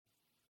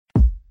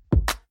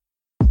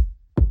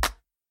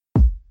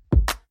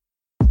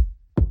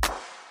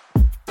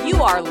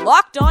are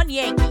Locked On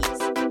Yankees,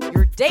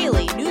 your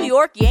daily New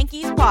York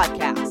Yankees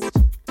podcast.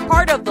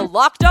 Part of the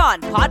Locked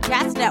On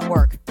Podcast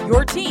Network,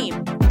 your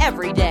team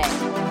every day.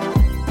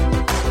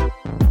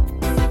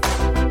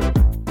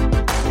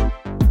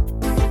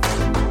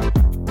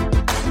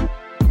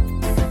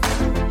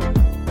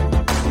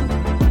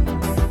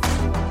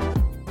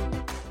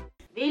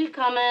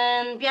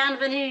 Willkommen,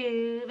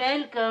 bienvenue,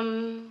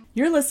 welcome.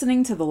 You're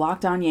listening to the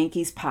Locked On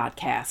Yankees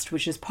podcast,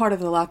 which is part of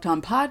the Locked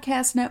On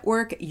Podcast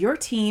Network, your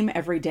team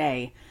every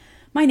day.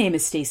 My name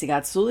is Stacey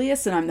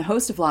Gotsoulias, and I'm the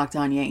host of Locked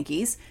On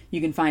Yankees. You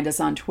can find us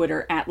on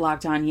Twitter at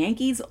Locked On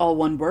Yankees, all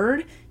one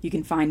word. You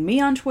can find me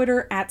on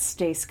Twitter at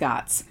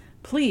StaceGots.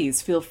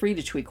 Please feel free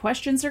to tweet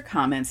questions or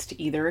comments to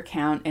either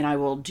account, and I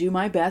will do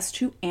my best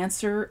to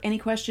answer any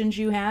questions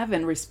you have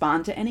and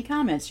respond to any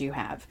comments you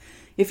have.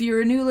 If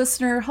you're a new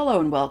listener, hello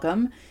and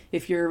welcome.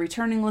 If you're a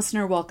returning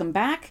listener, welcome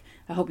back.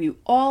 I hope you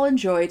all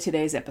enjoy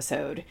today's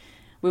episode.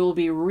 We will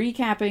be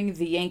recapping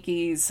the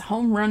Yankees'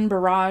 home run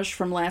barrage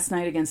from last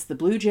night against the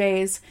Blue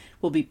Jays.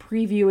 We'll be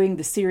previewing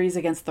the series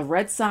against the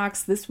Red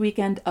Sox this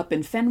weekend up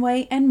in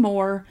Fenway and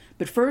more.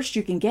 But first,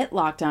 you can get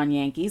Locked On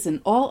Yankees and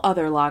all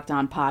other Locked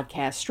On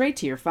podcasts straight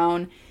to your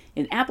phone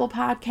in Apple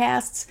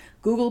Podcasts,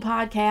 Google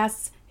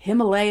Podcasts,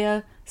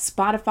 Himalaya,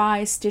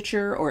 Spotify,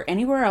 Stitcher, or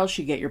anywhere else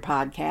you get your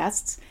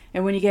podcasts.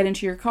 And when you get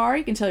into your car,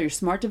 you can tell your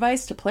smart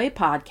device to play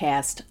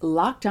podcast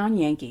Locked On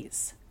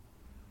Yankees.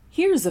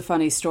 Here's a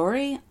funny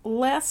story.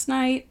 Last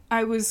night,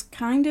 I was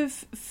kind of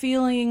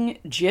feeling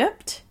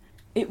gypped.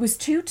 It was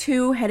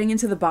 2-2 heading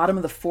into the bottom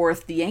of the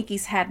fourth. The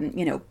Yankees hadn't,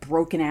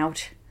 broken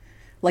out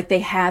like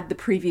they had the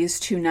previous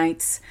two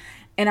nights.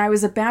 And I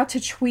was about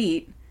to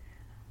tweet,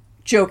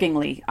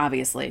 jokingly,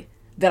 obviously,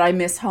 that I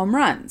miss home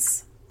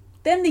runs.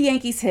 Then the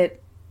Yankees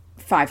hit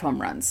 5 home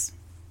runs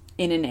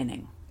in an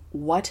inning.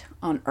 What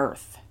on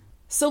earth?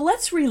 So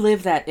let's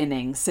relive that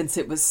inning since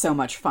it was so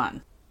much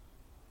fun.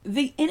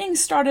 The inning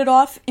started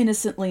off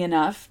innocently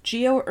enough.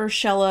 Gio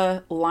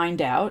Urshela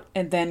lined out,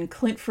 and then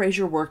Clint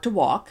Frazier worked a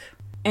walk,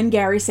 and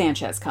Gary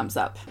Sanchez comes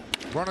up.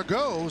 Runner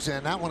goes,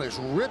 and that one is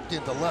ripped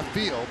into left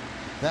field.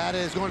 That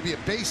is going to be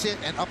a base hit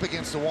and up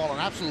against the wall. An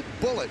absolute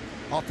bullet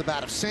off the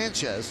bat of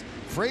Sanchez.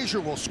 Frazier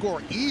will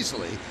score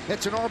easily.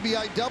 It's an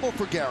RBI double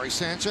for Gary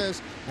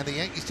Sanchez, and the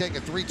Yankees take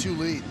a 3-2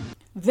 lead.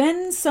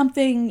 Then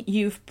something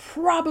you've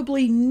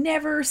probably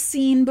never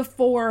seen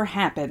before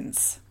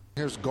happens.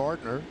 Here's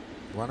Gardner,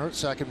 runner at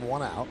second,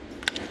 one out.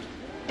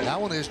 That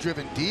one is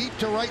driven deep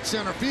to right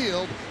center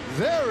field.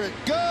 There it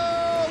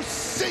goes!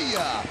 See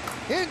ya!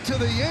 Into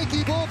the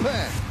Yankee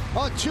bullpen.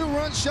 A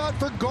 2-run shot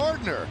for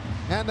Gardner,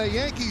 and the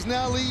Yankees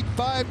now lead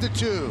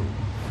 5-2.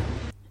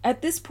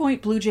 At this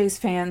point, Blue Jays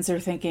fans are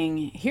thinking,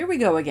 here we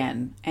go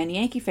again. And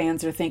Yankee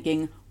fans are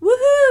thinking,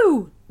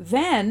 woohoo!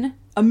 Then,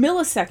 a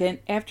millisecond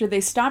after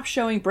they stop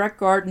showing Brett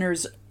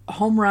Gardner's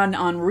home run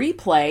on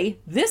replay,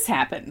 this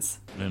happens.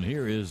 And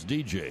here is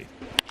DJ.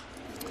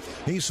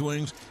 He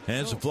swings,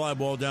 hands the fly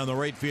ball down the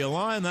right field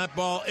line. That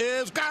ball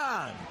is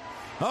gone!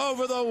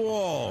 Over the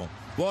wall.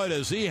 Boy,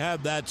 does he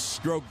have that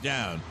stroke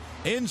down.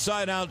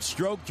 Inside-out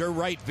stroke to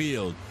right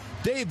field.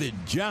 David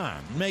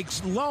John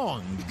makes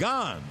long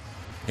gone.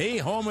 He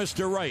homers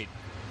to right,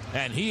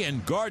 and he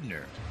and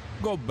Gardner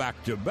go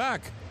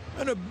back-to-back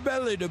and a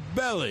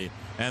belly-to-belly,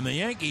 and the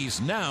Yankees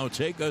now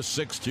take a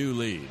 6-2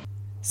 lead.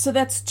 So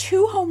that's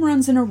 2 home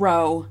runs in a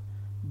row,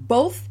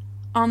 both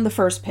on the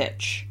first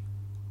pitch.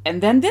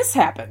 And then this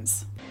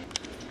happens.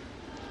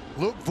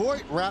 Luke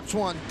Voit wraps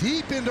one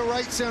deep into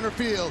right center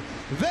field.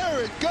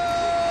 There it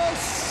goes!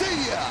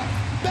 See ya!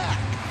 Back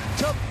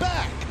to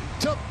back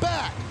to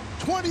back.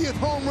 20th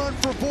home run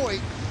for Voit,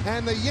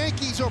 and the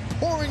Yankees are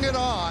pouring it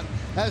on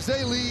as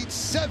they lead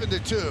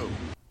 7-2.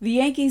 The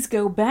Yankees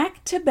go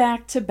back to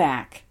back to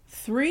back.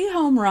 3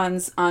 home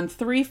runs on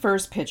 3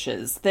 first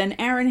pitches. Then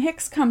Aaron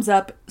Hicks comes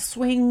up,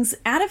 swings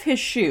out of his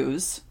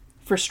shoes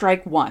for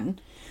strike 1,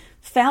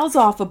 fouls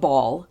off a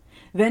ball,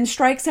 then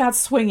strikes out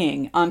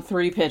swinging on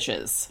 3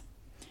 pitches.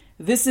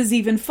 This is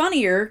even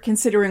funnier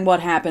considering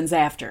what happens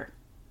after.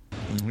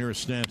 And here's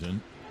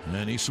Stanton,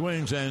 and he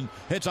swings and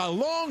hits a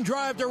long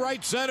drive to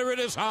right center. It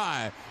is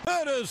high.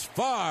 It is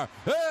far.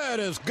 It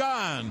is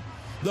gone.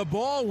 The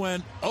ball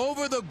went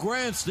over the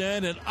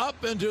grandstand and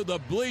up into the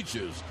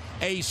bleachers.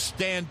 A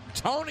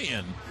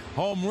Stantonian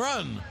home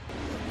run.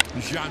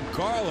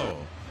 Giancarlo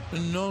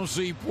non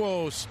si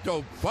può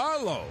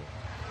stopparlo.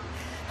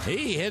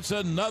 He hits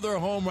another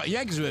home run.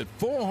 Yankees have had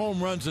 4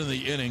 home runs in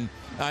the inning.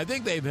 I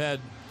think they've had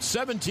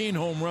 17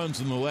 home runs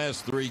in the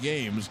last 3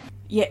 games.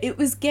 Yeah, it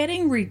was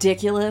getting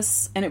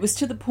ridiculous, and it was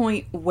to the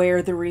point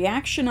where the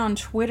reaction on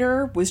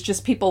Twitter was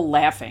just people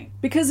laughing.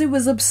 Because it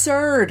was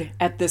absurd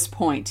at this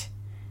point.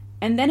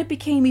 And then it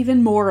became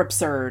even more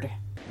absurd.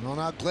 Well,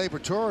 now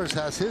Gleyber Torres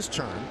has his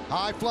turn.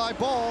 High fly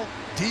ball,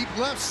 deep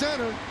left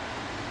center.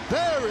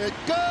 There it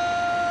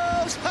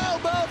goes! How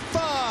about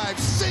 5?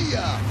 See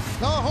ya!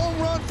 A home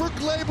run for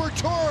Gleyber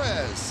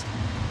Torres.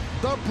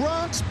 The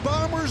Bronx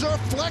Bombers are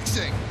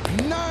flexing.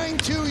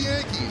 9-2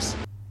 Yankees.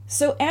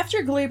 So after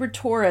Gleyber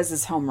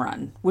Torres' home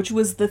run, which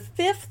was the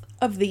 5th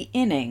of the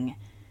inning,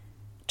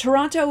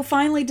 Toronto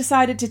finally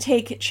decided to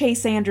take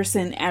Chase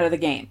Anderson out of the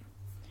game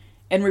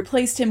and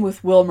replaced him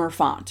with Wilmer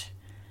Font.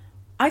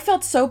 I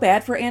felt so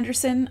bad for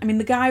Anderson. I mean,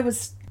 the guy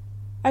was...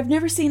 I've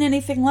never seen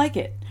anything like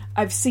it.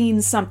 I've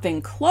seen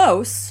something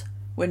close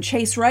when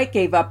Chase Wright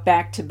gave up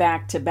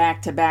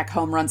back-to-back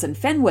home runs in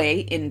Fenway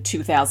in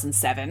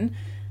 2007,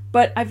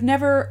 but I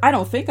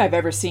don't think I've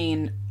ever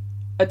seen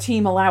a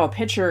team allow a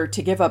pitcher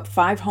to give up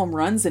 5 home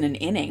runs in an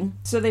inning.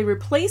 So they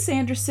replace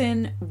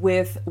Anderson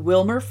with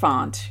Wilmer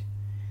Font.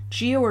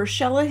 Gio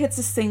Urshela hits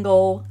a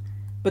single,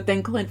 but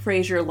then Clint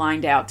Frazier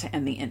lined out to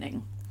end the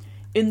inning.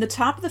 In the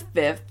top of the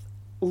 5th,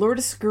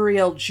 Lourdes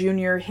Gurriel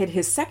Jr. hit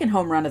his second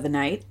home run of the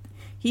night.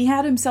 He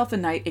had himself a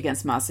night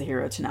against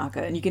Masahiro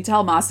Tanaka, and you can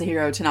tell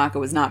Masahiro Tanaka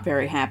was not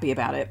very happy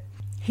about it.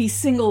 He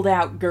singled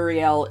out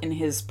Gurriel in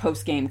his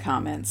post-game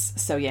comments.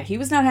 So yeah, he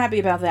was not happy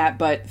about that,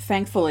 but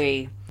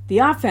thankfully the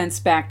offense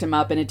backed him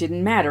up and it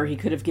didn't matter. He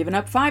could have given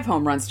up 5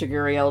 home runs to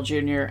Gurriel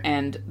Jr.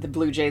 and the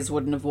Blue Jays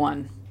wouldn't have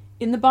won.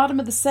 In the bottom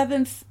of the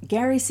 7th,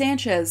 Gary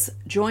Sanchez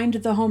joined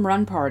the home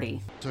run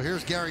party. So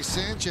here's Gary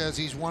Sanchez.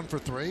 He's 1 for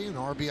 3, an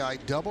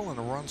RBI double and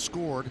a run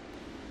scored.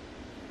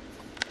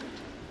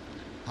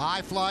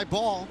 High fly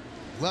ball,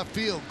 left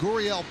field.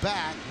 Gurriel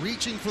back,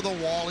 reaching for the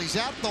wall. He's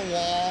at the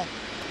wall.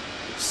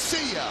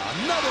 See ya!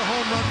 Another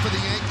home run for the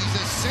Yankees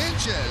as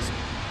Sanchez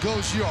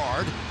goes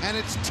yard, and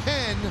it's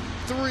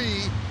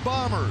 10-3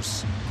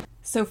 Bombers.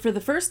 So for the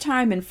first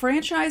time in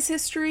franchise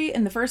history,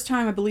 and the first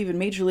time I believe in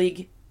Major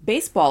League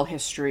Baseball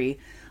history,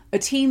 a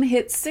team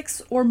hit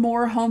 6 or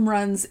more home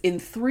runs in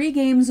 3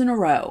 games in a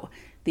row.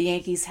 The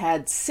Yankees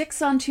had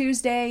 6 on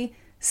Tuesday,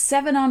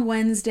 7 on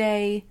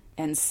Wednesday,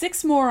 and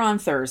 6 more on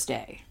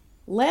Thursday.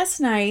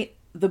 Last night,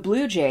 the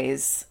Blue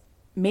Jays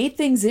made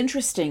things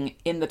interesting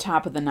in the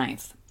top of the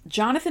 9th.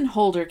 Jonathan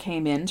Holder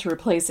came in to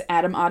replace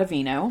Adam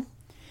Ottavino.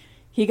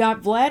 He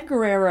got Vlad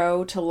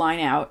Guerrero to line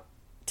out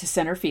to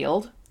center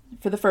field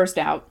for the first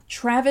out.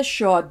 Travis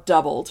Shaw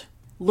doubled.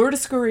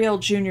 Lourdes Gurriel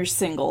Jr.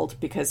 singled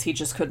because he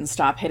just couldn't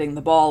stop hitting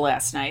the ball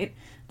last night.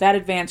 That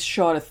advanced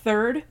Shaw to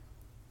third.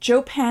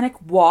 Joe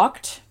Panik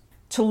walked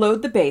to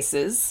load the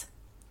bases.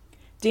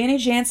 Danny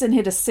Jansen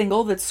hit a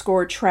single that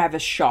scored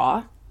Travis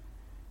Shaw.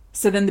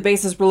 So then the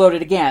bases were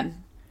loaded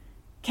again.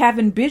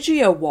 Cavan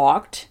Biggio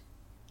walked,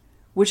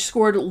 which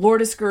scored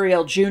Lourdes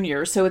Gurriel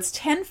Jr., so it's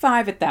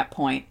 10-5 at that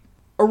point.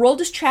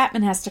 Aroldis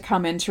Chapman has to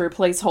come in to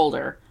replace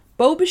Holder.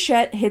 Bo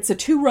Bichette hits a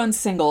 2-run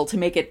single to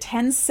make it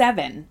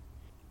 10-7.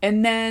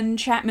 And then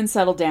Chapman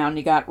settled down.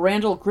 You got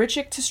Randall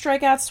Grichuk to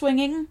strike out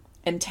swinging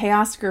and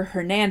Teoscar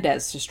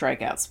Hernandez to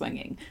strike out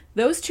swinging.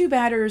 Those 2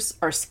 batters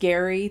are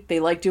scary. They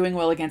like doing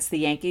well against the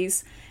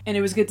Yankees. And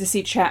it was good to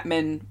see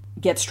Chapman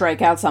get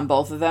strikeouts on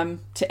both of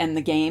them to end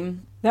the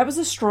game. That was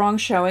a strong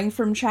showing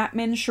from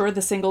Chapman. Sure,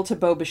 the single to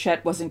Bo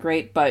Bichette wasn't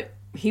great, but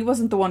he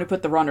wasn't the one who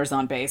put the runners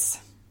on base.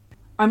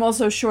 I'm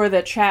also sure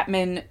that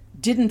Chapman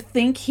didn't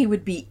think he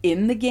would be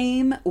in the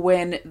game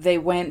when they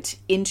went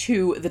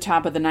into the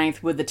top of the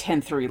 9th with a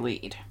 10-3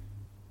 lead.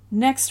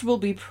 Next, we'll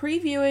be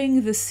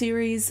previewing the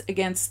series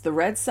against the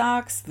Red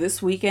Sox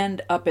this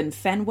weekend up in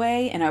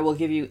Fenway, and I will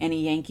give you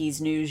any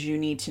Yankees news you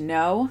need to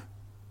know.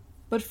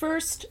 But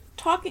first,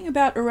 talking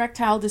about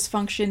erectile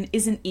dysfunction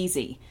isn't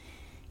easy.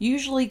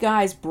 Usually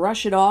guys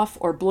brush it off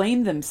or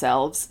blame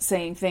themselves,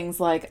 saying things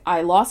like,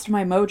 "I lost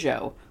my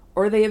mojo,"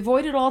 or they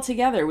avoid it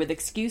altogether with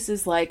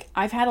excuses like,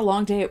 "I've had a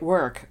long day at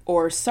work,"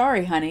 or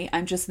 "Sorry, honey,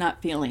 I'm just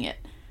not feeling it."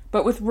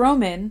 But with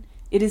Roman,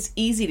 it is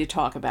easy to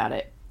talk about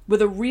it.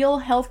 With a real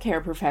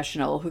healthcare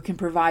professional who can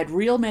provide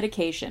real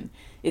medication,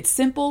 it's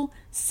simple,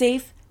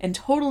 safe, and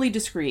totally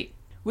discreet.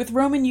 With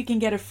Roman, you can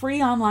get a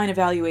free online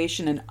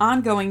evaluation and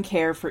ongoing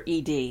care for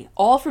ED,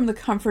 all from the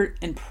comfort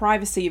and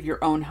privacy of your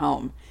own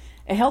home.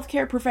 A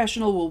healthcare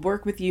professional will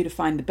work with you to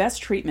find the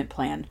best treatment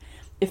plan.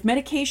 If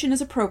medication is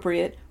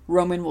appropriate,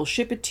 Roman will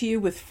ship it to you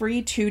with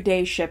free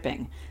 2-day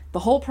shipping. The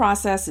whole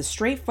process is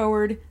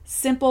straightforward,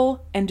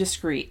 simple, and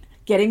discreet.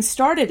 Getting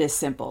started is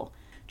simple.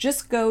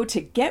 Just go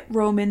to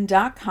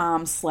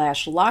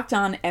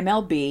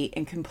getroman.com/lockedonmlb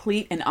and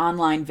complete an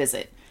online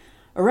visit.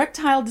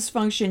 Erectile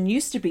dysfunction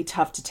used to be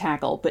tough to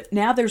tackle, but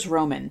now there's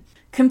Roman.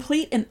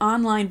 Complete an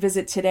online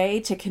visit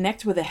today to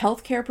connect with a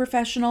healthcare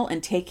professional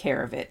and take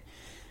care of it.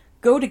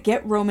 Go to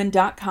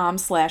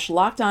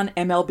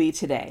getroman.com/lockedonmlb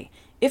today.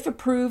 If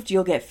approved,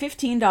 you'll get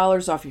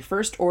 $15 off your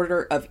first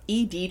order of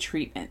ED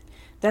treatment.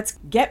 That's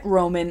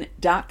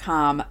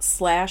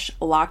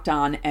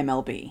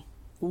getroman.com/lockedonmlb.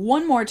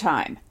 One more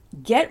time,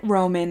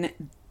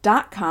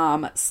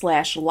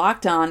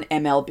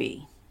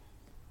 getroman.com/lockedonmlb.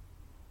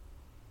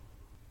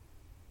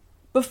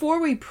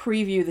 Before we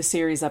preview the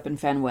series up in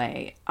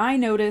Fenway, I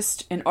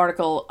noticed an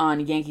article on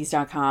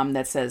Yankees.com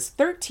that says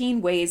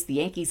 13 ways the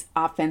Yankees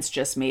offense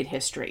just made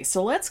history.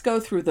 So let's go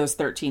through those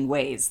 13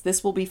 ways.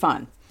 This will be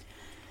fun.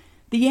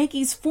 The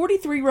Yankees'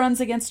 43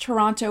 runs against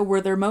Toronto were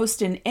their most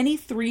in any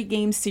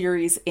 3-game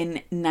series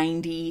in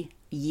 90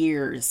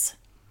 years.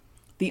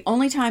 The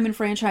only time in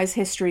franchise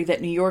history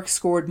that New York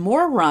scored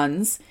more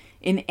runs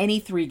in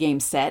any 3-game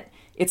set.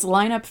 Its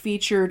lineup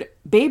featured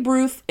Babe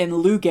Ruth and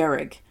Lou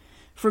Gehrig.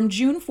 From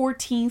June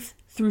 14th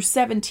through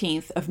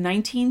 17th of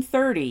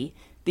 1930,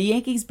 the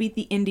Yankees beat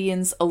the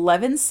Indians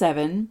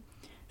 11-7,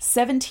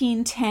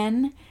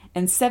 17-10,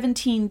 and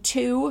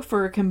 17-2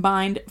 for a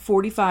combined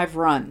 45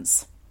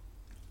 runs.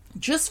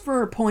 Just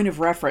for a point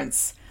of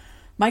reference,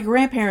 my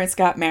grandparents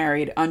got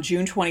married on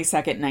June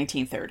 22nd,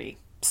 1930.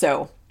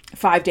 So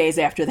 5 days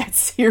after that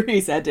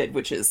series ended,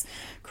 which is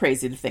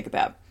crazy to think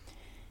about.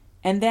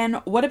 And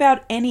then what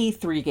about any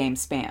 3-game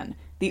span?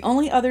 The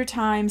only other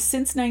time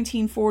since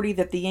 1940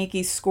 that the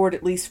Yankees scored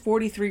at least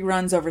 43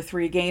 runs over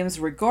 3 games,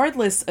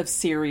 regardless of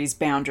series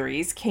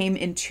boundaries, came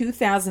in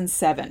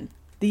 2007.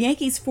 The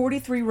Yankees'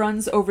 43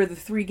 runs over the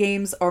 3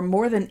 games are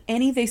more than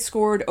any they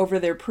scored over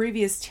their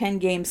previous 10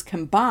 games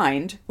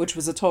combined, which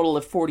was a total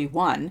of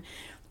 41,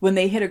 when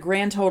they hit a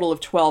grand total of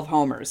 12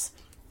 homers.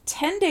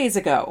 10 days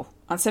ago,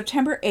 on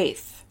September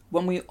 8th,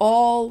 when we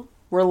all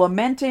were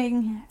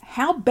lamenting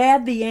how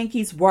bad the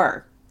Yankees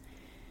were,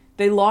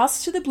 they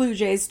lost to the Blue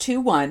Jays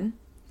 2-1.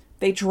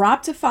 They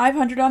dropped to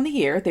 500 on the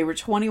year. They were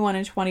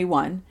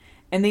 21-21,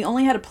 and they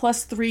only had a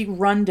 +3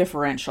 run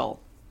differential.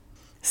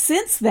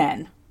 Since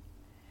then,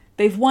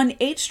 they've won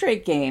 8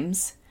 straight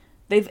games.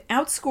 They've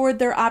outscored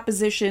their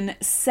opposition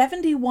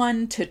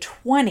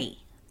 71-20.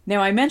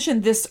 Now, I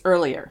mentioned this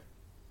earlier.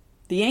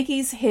 The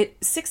Yankees hit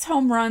 6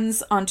 home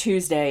runs on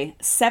Tuesday,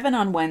 7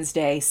 on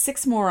Wednesday,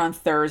 6 more on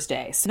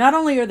Thursday. So not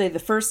only are they the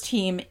first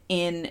team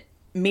in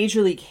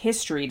Major League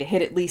history to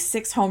hit at least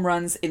 6 home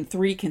runs in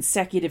 3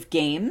 consecutive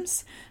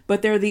games,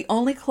 but they're the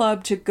only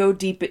club to go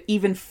deep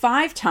even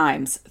 5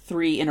 times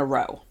 3 in a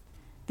row.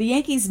 The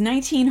Yankees'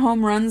 19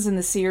 home runs in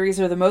the series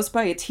are the most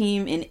by a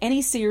team in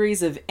any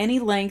series of any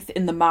length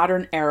in the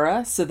modern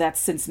era, so that's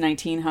since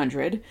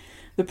 1900.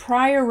 The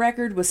prior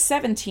record was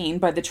 17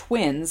 by the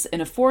Twins in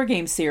a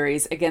 4-game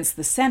series against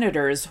the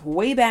Senators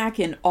way back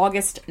in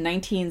August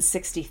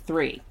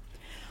 1963.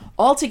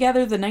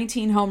 Altogether, the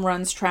 19 home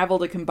runs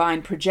traveled a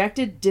combined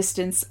projected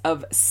distance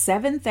of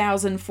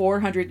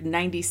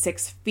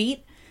 7,496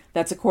 feet,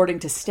 that's according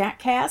to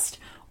StatCast,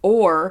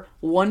 or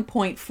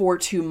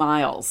 1.42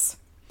 miles.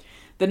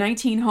 The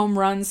 19 home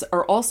runs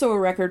are also a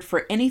record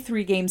for any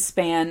 3-game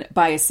span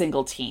by a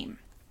single team.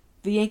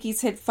 The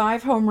Yankees hit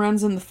 5 home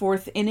runs in the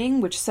 4th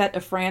inning, which set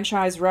a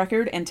franchise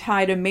record and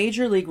tied a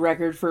Major League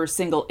record for a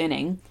single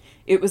inning.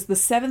 It was the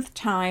 7th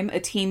time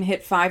a team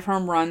hit 5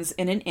 home runs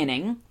in an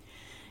inning.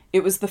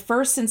 It was the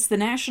first since the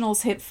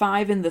Nationals hit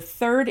 5 in the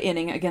 3rd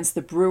inning against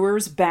the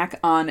Brewers back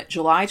on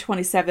July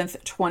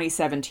 27th,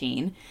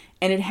 2017,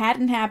 and it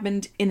hadn't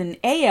happened in an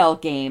AL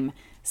game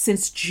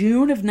since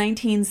June of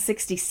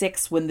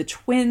 1966 when the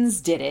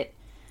Twins did it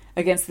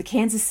against the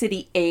Kansas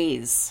City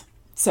A's.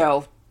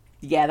 So,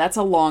 yeah, that's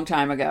a long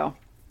time ago.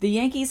 The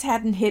Yankees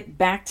hadn't hit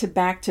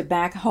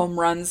back-to-back-to-back home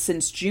runs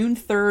since June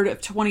 3rd of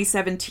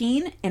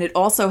 2017, and it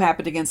also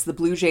happened against the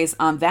Blue Jays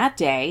on that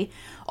day,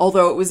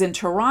 although it was in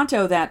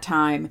Toronto that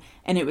time,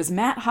 and it was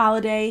Matt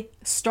Holliday,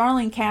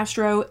 Starling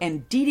Castro,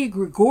 and Didi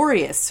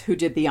Gregorius who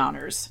did the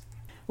honors.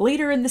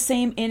 Later in the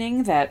same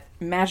inning, that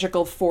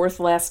magical 4th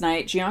last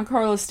night,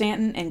 Giancarlo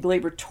Stanton and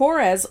Gleyber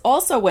Torres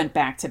also went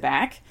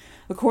back-to-back,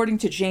 according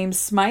to James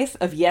Smythe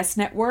of Yes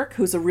Network,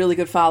 who's a really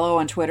good follow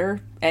on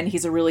Twitter, and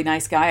he's a really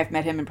nice guy. I've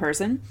met him in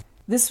person.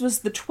 This was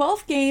the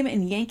 12th game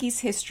in Yankees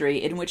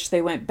history in which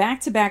they went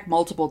back-to-back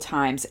multiple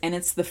times, and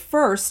it's the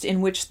first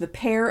in which the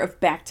pair of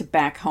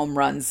back-to-back home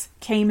runs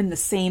came in the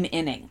same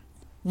inning.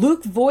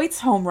 Luke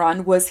Voigt's home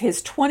run was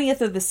his 20th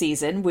of the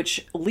season,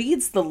 which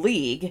leads the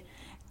league,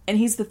 and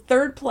he's the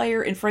 3rd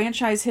player in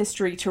franchise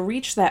history to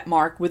reach that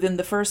mark within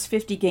the first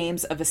 50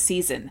 games of a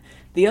season.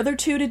 The other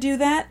 2 to do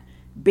that,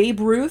 Babe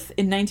Ruth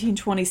in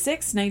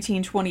 1926,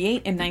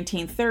 1928, and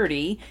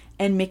 1930,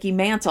 and Mickey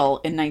Mantle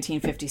in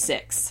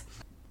 1956.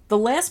 The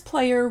last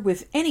player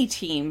with any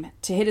team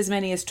to hit as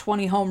many as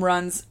 20 home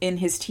runs in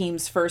his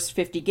team's first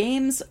 50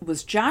 games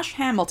was Josh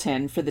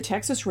Hamilton for the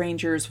Texas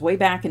Rangers way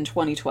back in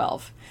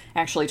 2012.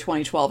 Actually,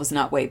 2012 is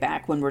not way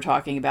back when we're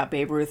talking about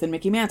Babe Ruth and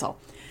Mickey Mantle.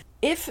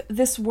 If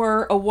this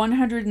were a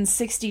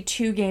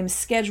 162-game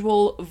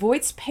schedule,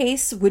 Voigt's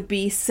pace would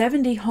be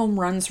 70 home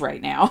runs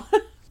right now.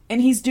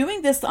 And he's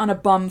doing this on a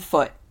bum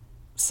foot.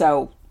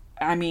 So,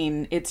 I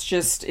mean, it's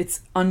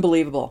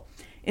unbelievable.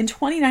 In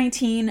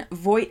 2019,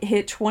 Voigt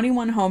hit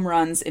 21 home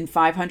runs in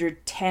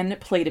 510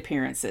 plate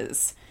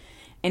appearances.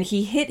 And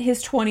he hit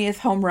his 20th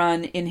home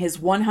run in his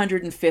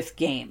 105th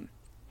game.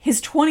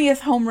 His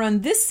 20th home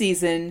run this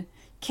season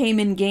came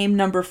in game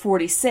number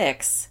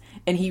 46,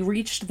 and he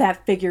reached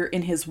that figure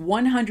in his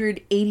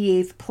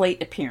 188th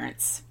plate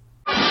appearance.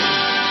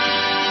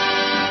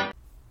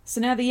 So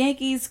now the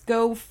Yankees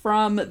go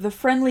from the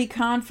friendly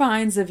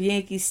confines of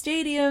Yankee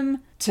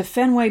Stadium to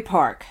Fenway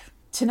Park.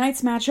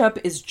 Tonight's matchup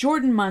is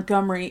Jordan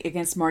Montgomery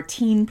against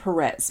Martin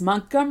Perez.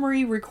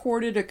 Montgomery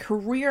recorded a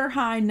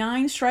career-high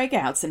 9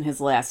 strikeouts in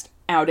his last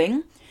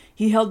outing.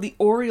 He held the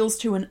Orioles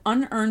to an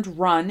unearned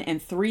run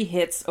and 3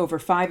 hits over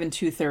 5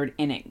 2/3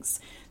 innings.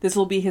 This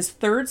will be his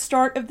 3rd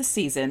start of the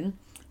season,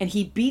 and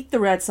he beat the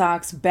Red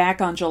Sox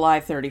back on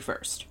July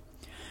 31st.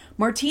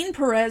 Martin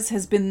Perez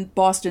has been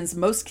Boston's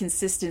most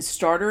consistent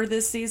starter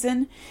this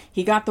season.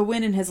 He got the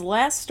win in his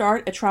last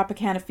start at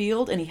Tropicana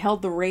Field, and he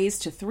held the Rays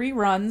to 3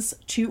 runs,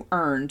 2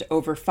 earned,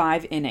 over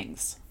 5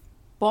 innings.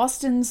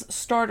 Boston's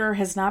starter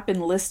has not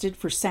been listed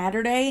for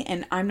Saturday,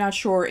 and I'm not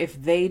sure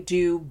if they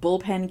do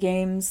bullpen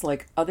games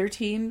like other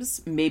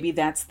teams. Maybe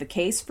that's the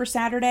case for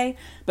Saturday,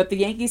 but the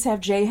Yankees have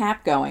J.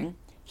 Happ going.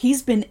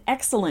 He's been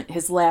excellent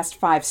his last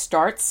 5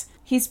 starts.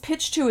 He's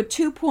pitched to a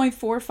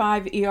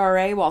 2.45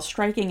 ERA while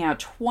striking out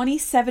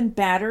 27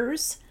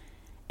 batters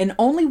and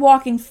only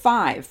walking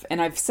 5. And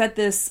I've said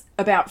this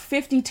about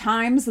 50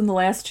 times in the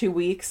last 2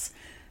 weeks,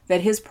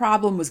 that his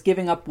problem was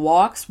giving up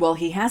walks. Well,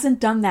 he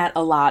hasn't done that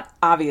a lot,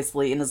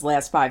 obviously, in his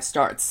last 5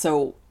 starts.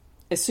 So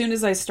as soon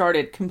as I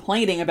started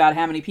complaining about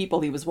how many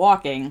people he was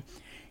walking,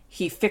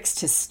 he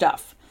fixed his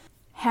stuff.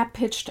 Happ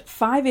pitched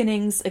 5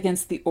 innings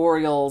against the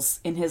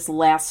Orioles in his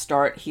last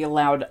start. He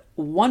allowed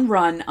 1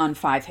 run on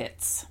 5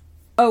 hits.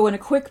 Oh, and a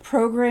quick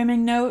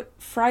programming note.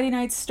 Friday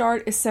night's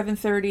start is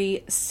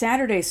 7:30.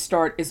 Saturday's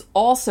start is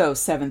also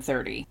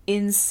 7:30.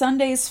 In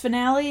Sunday's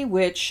finale,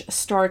 which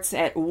starts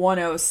at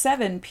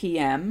 1:07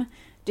 p.m.,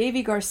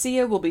 Deivi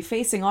Garcia will be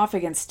facing off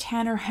against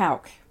Tanner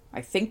Houck.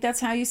 I think that's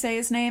how you say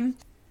his name.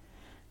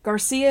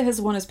 Garcia has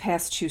won his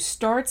past 2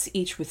 starts,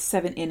 each with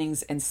 7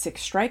 innings and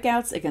 6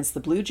 strikeouts against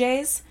the Blue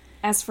Jays.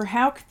 As for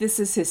Houck, this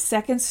is his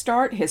second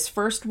start. His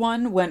first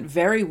one went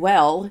very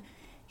well.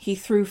 He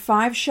threw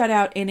 5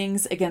 shutout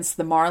innings against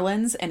the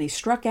Marlins, and he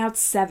struck out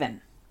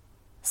 7.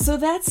 So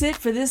that's it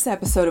for this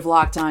episode of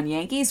Locked On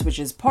Yankees, which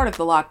is part of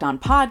the Locked On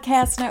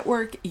Podcast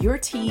Network, your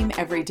team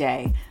every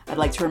day. I'd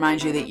like to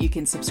remind you that you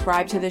can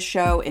subscribe to this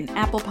show in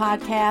Apple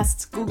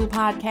Podcasts, Google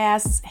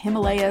Podcasts,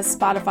 Himalaya,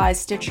 Spotify,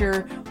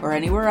 Stitcher, or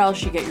anywhere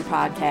else you get your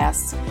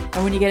podcasts.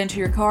 And when you get into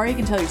your car, you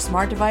can tell your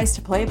smart device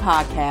to play a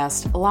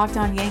podcast, Locked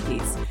On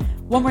Yankees.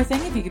 One more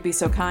thing, if you could be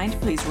so kind,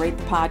 please rate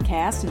the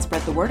podcast and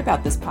spread the word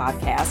about this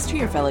podcast to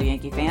your fellow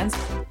Yankee fans.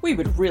 We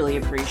would really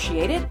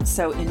appreciate it.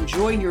 So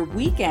enjoy your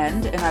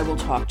weekend, and I will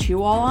talk to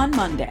you all on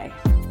Monday.